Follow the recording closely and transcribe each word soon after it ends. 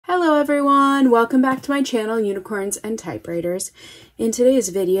Hello everyone, welcome back to my channel, Unicorns and Typewriters. In today's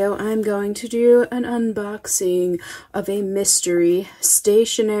video, I'm going to do an unboxing of a mystery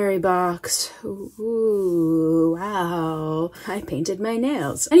stationery box. Ooh, wow, I painted my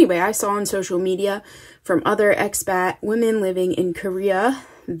nails. Anyway, I saw on social media from other expat women living in Korea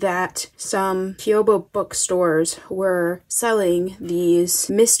that some Kyobo bookstores were selling these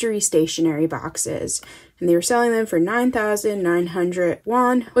mystery stationery boxes. And they were selling them for 9,900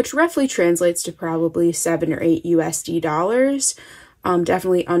 won, which roughly translates to probably 7 or 8 USD dollars.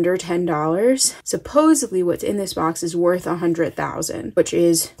 Definitely under $10. Supposedly what's in this box is worth 100,000, which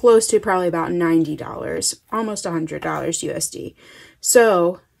is close to probably about $90, almost $100 USD.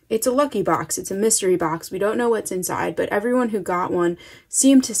 So it's a lucky box. It's a mystery box. We don't know what's inside, but everyone who got one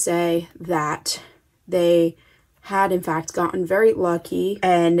seemed to say that they had in fact gotten very lucky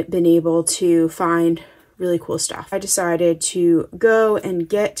and been able to find really cool stuff. I decided to go and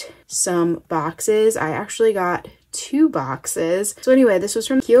get some boxes. I actually got 2 boxes. So anyway, this was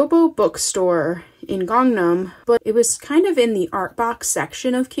from Kyobo bookstore in Gangnam, but it was kind of in the ArtBox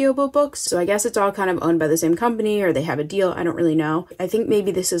section of Kyobo books. So I guess it's all kind of owned by the same company or they have a deal. I don't really know. I think maybe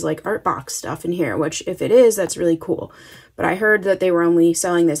this is like ArtBox stuff in here, which if it is, that's really cool. But I heard that they were only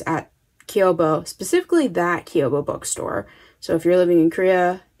selling this at Kyobo, specifically that Kyobo bookstore. So if you're living in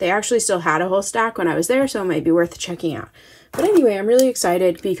Korea, they actually still had a whole stack when I was there, so it might be worth checking out. But anyway, I'm really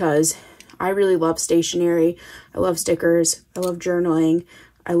excited because I really love stationery. I love stickers. I love journaling.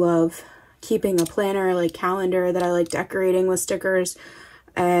 I love keeping a planner, like calendar that I like decorating with stickers.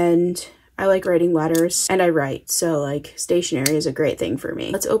 And I like writing letters and I write. So like stationery is a great thing for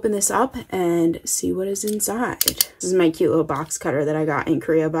me. Let's open this up and see what is inside. This is my cute little box cutter that I got in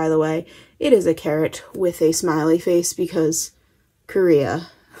Korea, by the way. It is a carrot with a smiley face because Korea,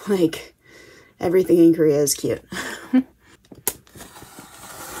 like everything in Korea is cute.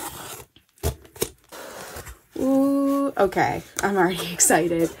 Ooh, okay, I'm already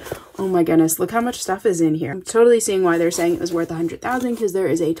excited. Oh my goodness, look how much stuff is in here. I'm totally seeing why they're saying it was worth 100,000 because there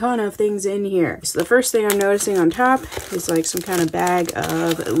is a ton of things in here. So the first thing I'm noticing on top is like some kind of bag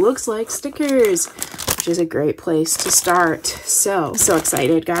of, it looks like stickers, which is a great place to start. So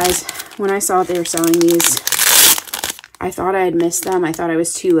excited, guys. When I saw they were selling these, I thought I had missed them. I thought I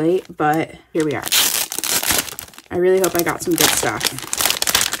was too late, but here we are. I really hope I got some good stuff.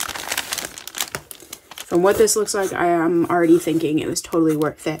 From what this looks like, I am already thinking it was totally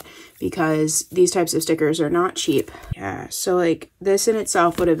worth it because these types of stickers are not cheap. Yeah, so like this in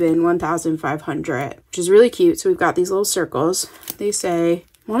itself would have been 1,500, which is really cute. So we've got these little circles. They say,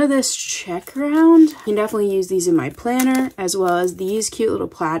 one of this check around. I can definitely use these in my planner, as well as these cute little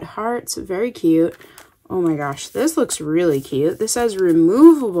plaid hearts. Very cute. Oh my gosh, this looks really cute. This has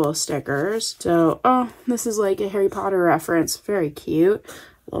removable stickers. So, oh, this is like a Harry Potter reference. Very cute.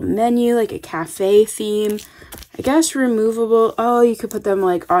 Little menu, like a cafe theme. I guess removable. Oh, you could put them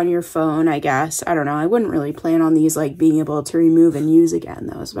like on your phone, I guess. I don't know. I wouldn't really plan on these like being able to remove and use again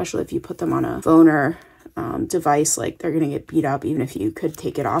though, especially if you put them on a phone or device, like they're gonna get beat up even if you could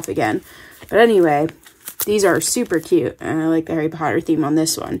take it off again. But anyway, these are super cute and I like the Harry Potter theme on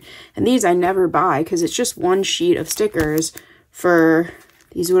this one. And these I never buy because it's just one sheet of stickers for,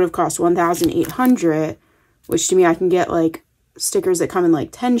 these would have cost 1,800, which to me I can get like stickers that come in like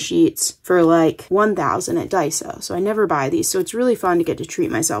 10 sheets for like 1,000 at Daiso. So I never buy these. So it's really fun to get to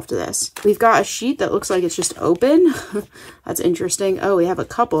treat myself to this. We've got a sheet that looks like it's just open. That's interesting. Oh, we have a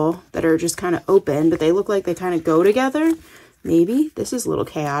couple that are just kind of open, but they look like they kind of go together. Maybe. This is a little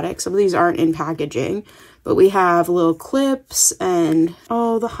chaotic. Some of these aren't in packaging, but we have little clips and,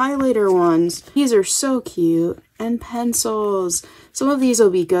 oh, the highlighter ones. These are so cute. And pencils. Some of these will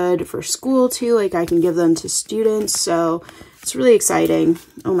be good for school too. Like I can give them to students. So it's really exciting.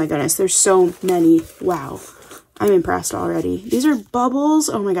 Oh my goodness, there's so many. Wow, I'm impressed already. These are bubbles.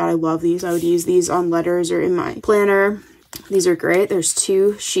 Oh my god, I love these. I would use these on letters or in my planner. These are great. There's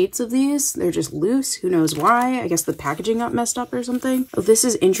 2 sheets of these. They're just loose. Who knows why? I guess the packaging got messed up or something. Oh, this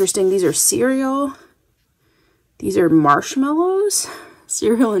is interesting. These are cereal. These are marshmallows.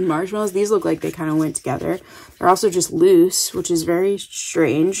 Cereal and marshmallows. These look like they kind of went together. They're also just loose, which is very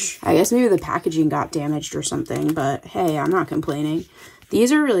strange. I guess maybe the packaging got damaged or something, but hey, I'm not complaining.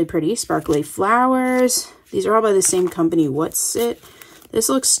 These are really pretty. Sparkly flowers. These are all by the same company. What's it? This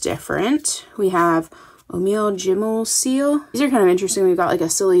looks different. We have Omil Jimul seal. These are kind of interesting. We've got like a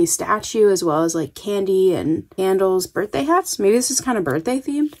silly statue as well as like candy and candles, birthday hats. Maybe this is kind of birthday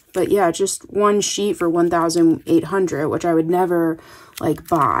themed. But yeah, just one sheet for 1,800, which I would never like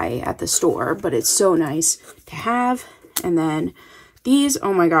buy at the store, but it's so nice to have. And then these,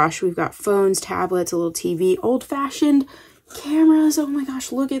 oh my gosh, we've got phones, tablets, a little TV, old-fashioned Cameras, oh my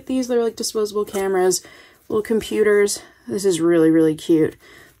gosh, look at these. They're like disposable cameras, little computers. This is really, really cute.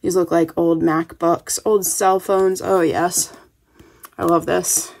 These look like old MacBooks, old cell phones. Oh yes, I love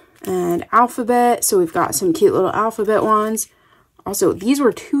this. And alphabet, so we've got some cute little alphabet ones. Also, these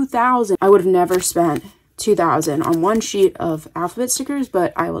were $2,000. I would have never spent $2,000 on one sheet of alphabet stickers,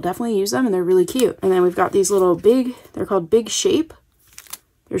 but I will definitely use them and they're really cute. And then we've got these little big, they're called Big Shape.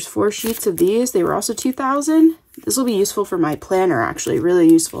 There's 4 sheets of these. They were also $2,000. This will be useful for my planner, actually, really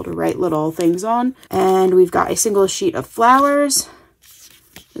useful to write little things on. And we've got a single sheet of flowers.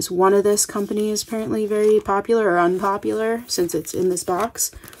 This one of this company is apparently very popular or unpopular since it's in this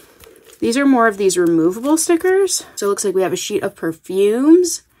box. These are more of these removable stickers. So it looks like we have a sheet of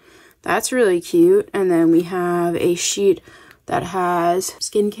perfumes. That's really cute. And then we have a sheet that has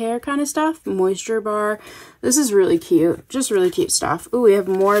skincare kind of stuff, moisture bar. This is really cute, just really cute stuff. Ooh, we have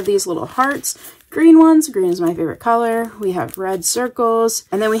more of these little hearts, green ones. Green is my favorite color. We have red circles,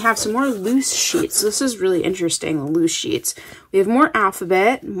 and then we have some more loose sheets. This is really interesting, the loose sheets. We have more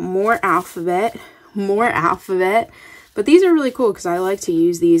alphabet, more alphabet, more alphabet. But these are really cool because I like to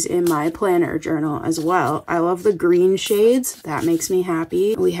use these in my planner journal as well. I love the green shades. That makes me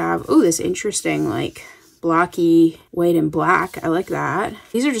happy. We have, ooh, this interesting like blocky white and black. I like that.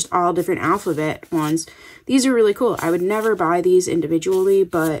 These are just all different alphabet ones. These are really cool. I would never buy these individually,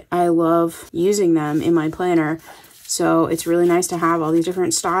 but I love using them in my planner. So it's really nice to have all these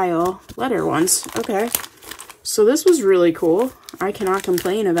different style letter ones. Okay. So this was really cool. I cannot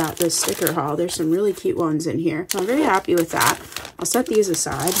complain about this sticker haul. There's some really cute ones in here. So I'm very happy with that. I'll set these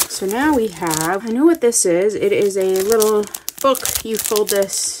aside. So now we have, I know what this is. It is a little book. You fold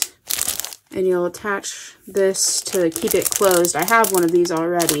this and you'll attach this to keep it closed. I have one of these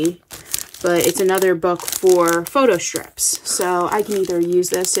already, but it's another book for photo strips. So I can either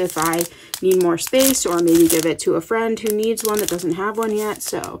use this if I need more space or maybe give it to a friend who needs one that doesn't have one yet.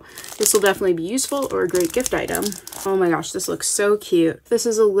 So this will definitely be useful or a great gift item. Oh my gosh, this looks so cute. This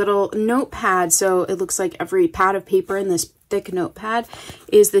is a little notepad. So it looks like every pad of paper in this thick notepad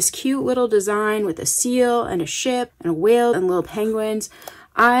is this cute little design with a seal and a ship and a whale and little penguins.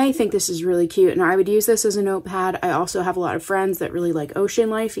 I think this is really cute and I would use this as a notepad. I also have a lot of friends that really like ocean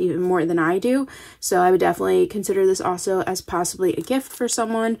life even more than I do. So I would definitely consider this also as possibly a gift for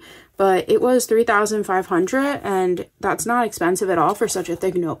someone. But it was $3,500 and that's not expensive at all for such a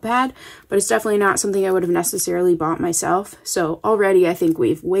thick notepad. But it's definitely not something I would have necessarily bought myself. So already I think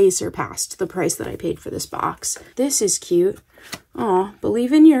we've way surpassed the price that I paid for this box. This is cute. Aw,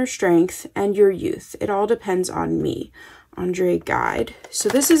 believe in your strength and your youth. It all depends on me. Andre Guide. So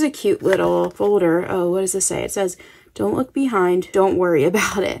this is a cute little folder. Oh, what does this say? It says, don't look behind, don't worry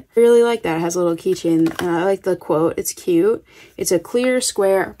about it. I really like that. It has a little keychain. I like the quote. It's cute. It's a clear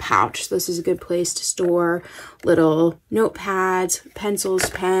square pouch. This is a good place to store little notepads, pencils,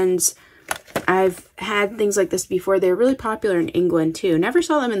 pens. I've had things like this before. They're really popular in England too. Never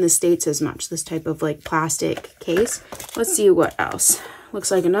saw them in the States as much, this type of like plastic case. Let's see what else.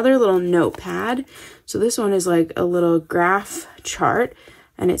 Looks like another little notepad. So this one is like a little graph chart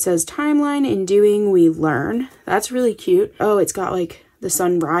and it says timeline in doing we learn. That's really cute. Oh, it's got like the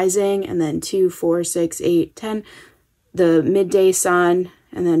sun rising and then 2, 4, 6, 8, 10, the midday sun,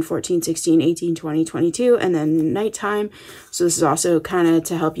 and then 14, 16, 18, 20, 22, and then nighttime. So this is also kind of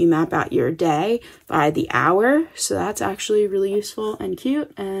to help you map out your day by the hour. So that's actually really useful and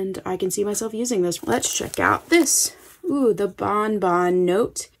cute, and I can see myself using this. Let's check out this. Ooh, the Bonbon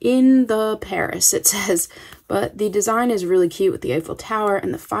note in the Paris, it says. But the design is really cute with the Eiffel Tower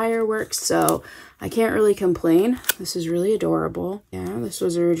and the fireworks, so I can't really complain. This is really adorable. Yeah, this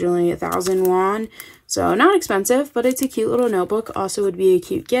was originally 1,000 won, so not expensive, but it's a cute little notebook. Also would be a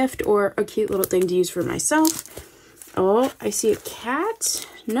cute gift or a cute little thing to use for myself. Oh, I see a cat.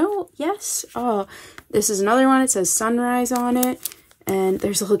 No, yes. Oh, this is another one. It says sunrise on it. And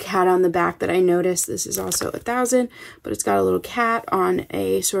there's a little cat on the back that I noticed. This is also 1,000, but it's got a little cat on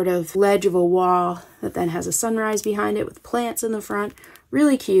a sort of ledge of a wall that then has a sunrise behind it with plants in the front.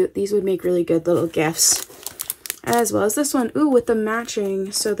 Really cute. These would make really good little gifts. As well as this one. Ooh, with the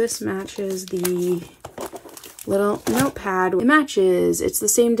matching. So this matches the little notepad. It matches. It's the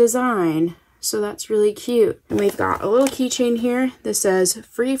same design. So that's really cute. And we've got a little keychain here that says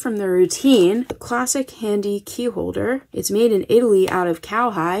free from the routine, a classic handy key holder. It's made in Italy out of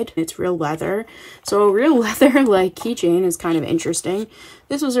cowhide. It's real leather. So a real leather like keychain is kind of interesting.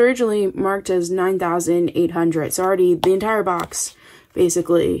 This was originally marked as 9,800. So already the entire box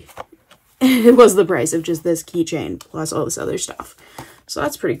basically it was the price of just this keychain plus all this other stuff. So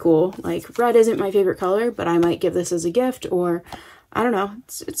that's pretty cool. Like red isn't my favorite color, but I might give this as a gift or I don't know.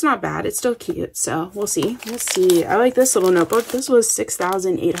 It's not bad. It's still cute. So we'll see. Let's see. I like this little notebook. This was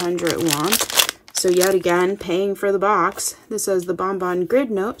 6,800 won. So yet again, paying for the box. This says the Bonbon Grid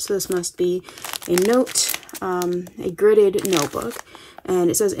Note. So this must be a note, a gridded notebook.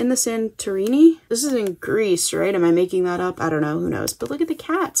 And it says in the Santorini. This is in Greece, right? Am I making that up? I don't know. Who knows? But look at the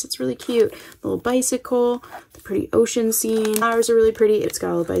cats. It's really cute. Little bicycle, the pretty ocean scene. Flowers are really pretty. It's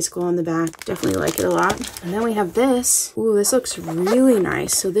got a little bicycle on the back. Definitely like it a lot. And then we have this. Ooh, this looks really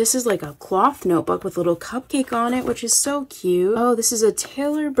nice. So this is like a cloth notebook with a little cupcake on it, which is so cute. Oh, this is a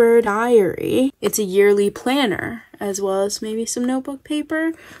Taylor Bird diary. It's a yearly planner, as well as maybe some notebook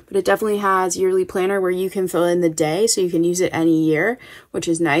paper, but it definitely has yearly planner where you can fill in the day, so you can use it any year, which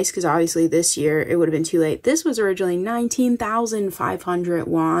is nice because obviously this year it would have been too late. This was originally 19,500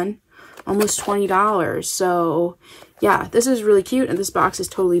 won, almost $20. So yeah, this is really cute, and this box is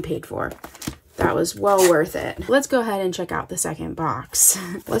totally paid for. That was well worth it. Let's go ahead and check out the second box.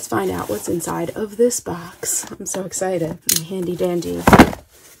 Let's find out what's inside of this box. I'm so excited. Handy dandy.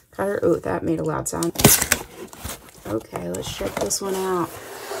 Oh, that made a loud sound. Okay, let's check this one out.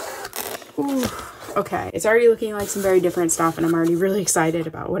 Ooh, okay, it's already looking like some very different stuff, and I'm already really excited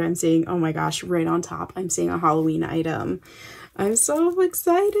about what I'm seeing. Oh my gosh, right on top, I'm seeing a Halloween item. I'm so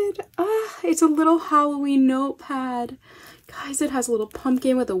excited. Ah, it's a little Halloween notepad. Guys, it has a little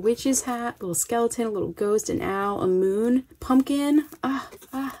pumpkin with a witch's hat, a little skeleton, a little ghost, an owl, a moon, pumpkin.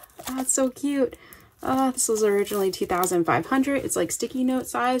 It's so cute. This was originally 2,500. It's like sticky note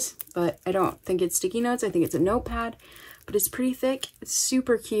size, but I don't think it's sticky notes. I think it's a notepad, but it's pretty thick. It's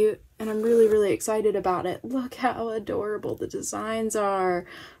super cute, and I'm really, really excited about it. Look how adorable the designs are.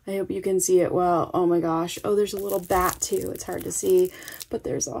 I hope you can see it well. Oh my gosh. Oh, there's a little bat too. It's hard to see, but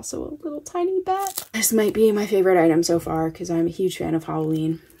there's also a little tiny bat. This might be my favorite item so far because I'm a huge fan of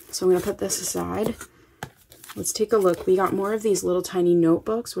Halloween. So I'm gonna put this aside. Let's take a look. We got more of these little tiny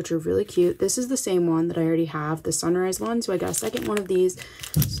notebooks, which are really cute. This is the same one that I already have, the sunrise one. So I got a second one of these.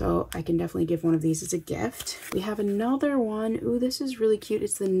 So I can definitely give one of these as a gift. We have another one. Ooh, this is really cute.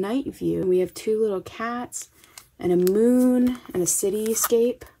 It's the night view. We have two little cats and a moon and a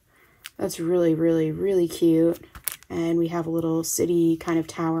cityscape. That's really, really, really cute. And we have a little city kind of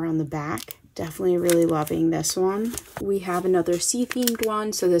tower on the back. Definitely really loving this one. We have another sea themed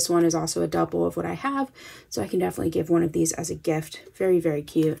one, so this one is also a double of what I have, so I can definitely give one of these as a gift. Very, very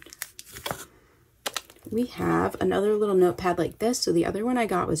cute. We have another little notepad like this. So the other one I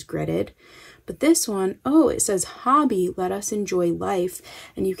got was gridded, but this one, oh, it says hobby, let us enjoy life,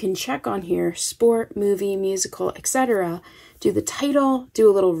 and you can check on here sport, movie, musical, etc. Do the title,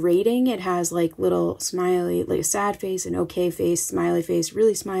 do a little rating. It has like little smiley, like a sad face, an okay face, smiley face,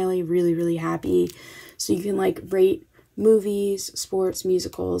 really smiley, really, really happy. So you can like rate movies, sports,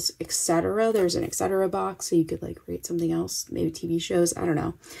 musicals, etc. There's an etc. box, so you could like rate something else, maybe TV shows, I don't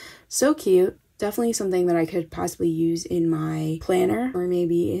know. So cute. Definitely something that I could possibly use in my planner or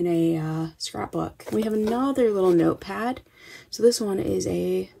maybe in a scrapbook. We have another little notepad. So this one is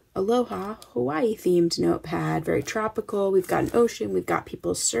a Aloha Hawaii themed notepad, very tropical. We've got an ocean, we've got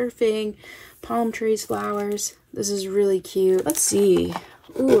people surfing, palm trees, flowers. This is really cute. Let's see.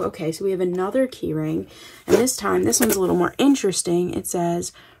 Ooh, okay, so we have another key ring, and this time this one's a little more interesting. It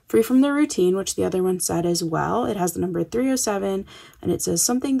says free from the routine, which the other one said as well. It has the number 307, and it says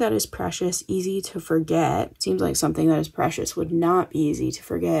something that is precious, easy to forget. Seems like something that is precious would not be easy to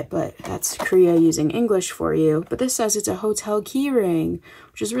forget, but that's Korea using English for you. But this says it's a hotel key ring,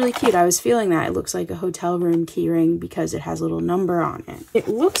 which is really cute. I was feeling that. It looks like a hotel room key ring because it has a little number on it. It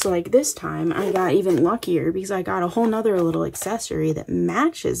looks like this time I got even luckier because I got a whole nother little accessory that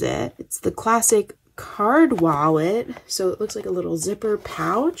matches it. It's the classic card wallet, so it looks like a little zipper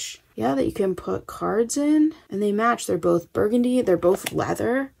pouch, yeah, that you can put cards in, and they match. They're both burgundy, they're both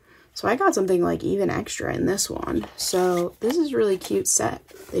leather, so I got something like even extra in this one. So this is really cute set.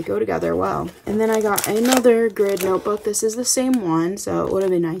 They go together well. And then I got another grid notebook. This is the same one, so it would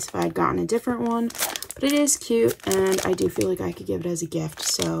have been nice if I had gotten a different one, but it is cute, and I do feel like I could give it as a gift,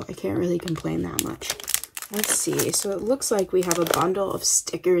 so I can't really complain that much. Let's see, so it looks like we have a bundle of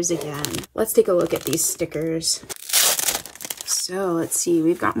stickers again. Let's take a look at these stickers. So let's see,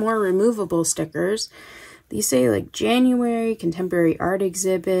 we've got more removable stickers. These say like January, contemporary art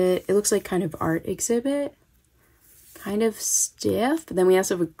exhibit. It looks like kind of art exhibit, kind of stiff. But then we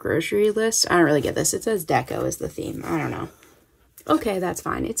also have a grocery list. I don't really get this. It says deco is the theme. I don't know. Okay, that's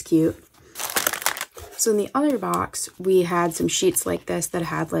fine. It's cute. So in the other box, we had some sheets like this that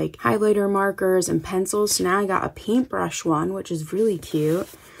had like highlighter markers and pencils. So now I got a paintbrush one, which is really cute.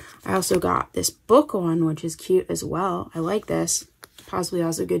 I also got this book one, which is cute as well. I like this. Possibly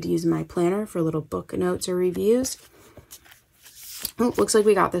also good to use in my planner for little book notes or reviews. Oh, looks like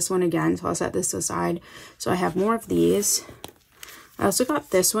we got this one again, so I'll set this aside. So I have more of these. I also got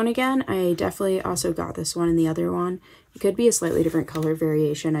this one again. I definitely also got this one and the other one. It could be a slightly different color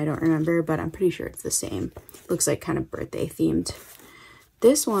variation, I don't remember, but I'm pretty sure it's the same. Looks like kind of birthday themed.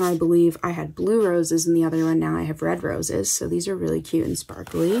 This one, I believe I had blue roses in the other one. Now I have red roses, so these are really cute and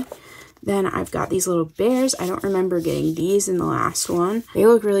sparkly. Then I've got these little bears. I don't remember getting these in the last one. They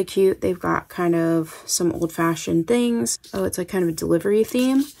look really cute. They've got kind of some old-fashioned things. Oh, it's like kind of a delivery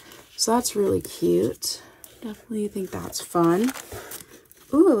theme. So that's really cute. Definitely think that's fun.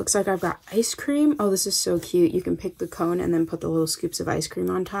 Ooh, it looks like I've got ice cream. Oh, this is so cute. You can pick the cone and then put the little scoops of ice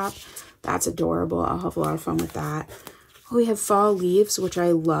cream on top. That's adorable. I'll have a lot of fun with that. Oh, we have fall leaves, which I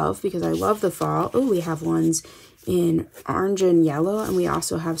love because I love the fall. Oh, we have ones in orange and yellow, and we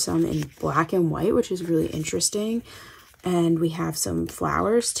also have some in black and white, which is really interesting. And we have some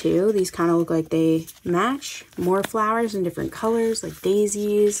flowers too. These kind of look like they match. More flowers in different colors, like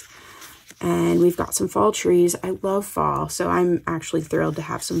daisies. And we've got some fall trees. I love fall, so I'm actually thrilled to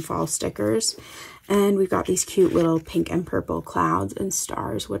have some fall stickers. And we've got these cute little pink and purple clouds and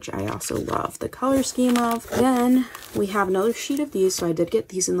stars, which I also love the color scheme of. Then we have another sheet of these. So I did get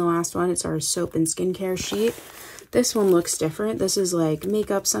these in the last one. It's our soap and skincare sheet. This one looks different. This is like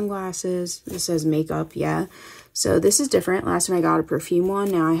makeup, sunglasses. This says makeup, yeah. So this is different. Last time I got a perfume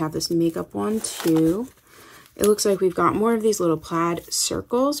one. Now I have this makeup one too. It looks like we've got more of these little plaid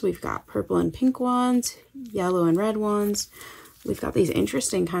circles. We've got purple and pink ones, yellow and red ones. We've got these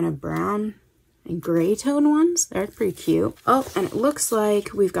interesting kind of brown and gray tone ones. They're pretty cute. Oh, and it looks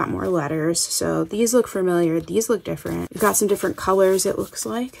like we've got more letters. So these look familiar. These look different. We've got some different colors, it looks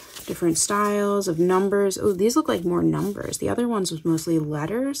like. Different styles of numbers. Oh, these look like more numbers. The other ones was mostly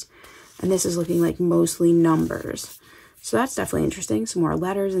letters. And this is looking like mostly numbers. So that's definitely interesting. Some more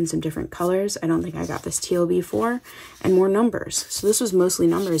letters and some different colors. I don't think I got this teal before. And more numbers. So this was mostly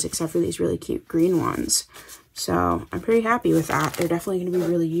numbers except for these really cute green ones. So I'm pretty happy with that. They're definitely going to be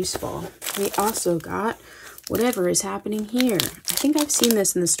really useful. We also got whatever is happening here. I think I've seen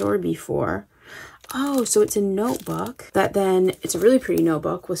this in the store before. Oh, so it's a notebook that then it's a really pretty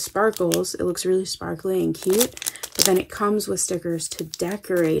notebook with sparkles. It looks really sparkly and cute. But then it comes with stickers to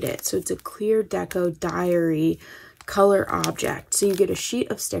decorate it. So it's a clear deco diary color object. So you get a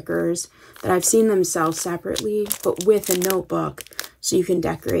sheet of stickers that I've seen them sell separately, but with a notebook so you can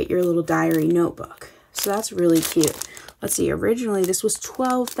decorate your little diary notebook. So that's really cute. Let's see, originally this was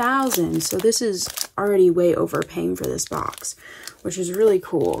 $12,000. So this is already way overpaying for this box, which is really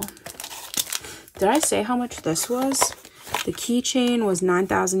cool. Did I say how much this was? The keychain was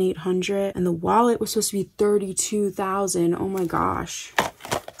 $9,800 and the wallet was supposed to be $32,000. Oh my gosh.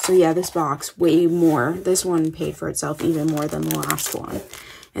 So yeah, this box, way more. This one paid for itself even more than the last one.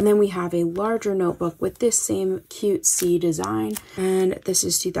 And then we have a larger notebook with this same cute C design. And this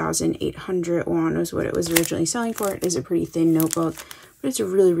is 2,800 won was what it was originally selling for. It is a pretty thin notebook, but it's a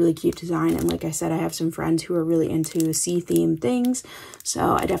really, really cute design. And like I said, I have some friends who are really into C-themed things.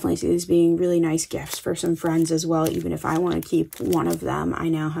 So I definitely see this being really nice gifts for some friends as well. Even if I want to keep one of them, I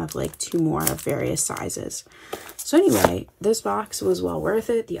now have like 2 more of various sizes. So anyway, this box was well worth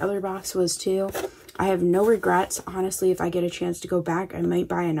it. The other box was too. I have no regrets. Honestly, if I get a chance to go back, I might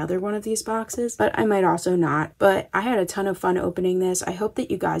buy another one of these boxes, but I might also not. But I had a ton of fun opening this. I hope that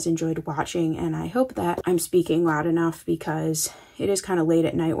you guys enjoyed watching, and I hope that I'm speaking loud enough because it is kind of late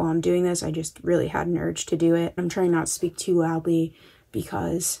at night while I'm doing this. I just really had an urge to do it. I'm trying not to speak too loudly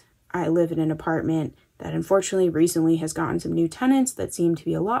because I live in an apartment that unfortunately recently has gotten some new tenants that seem to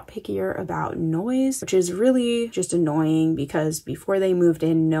be a lot pickier about noise, which is really just annoying because before they moved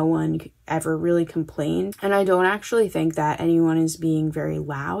in, no one ever really complained. And I don't actually think that anyone is being very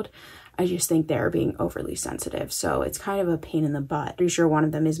loud. I just think they're being overly sensitive. So it's kind of a pain in the butt. Pretty sure one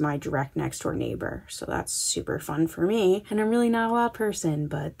of them is my direct next door neighbor. So that's super fun for me. And I'm really not a loud person,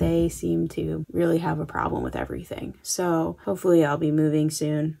 but they seem to really have a problem with everything. So hopefully I'll be moving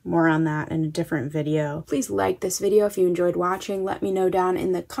soon. More on that in a different video. Please like this video if you enjoyed watching. Let me know down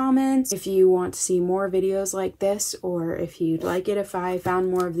in the comments if you want to see more videos like this, or if you'd like it if I found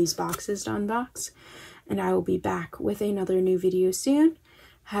more of these boxes to unbox. And I will be back with another new video soon.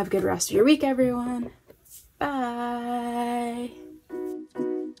 Have a good rest of your week, everyone. Bye.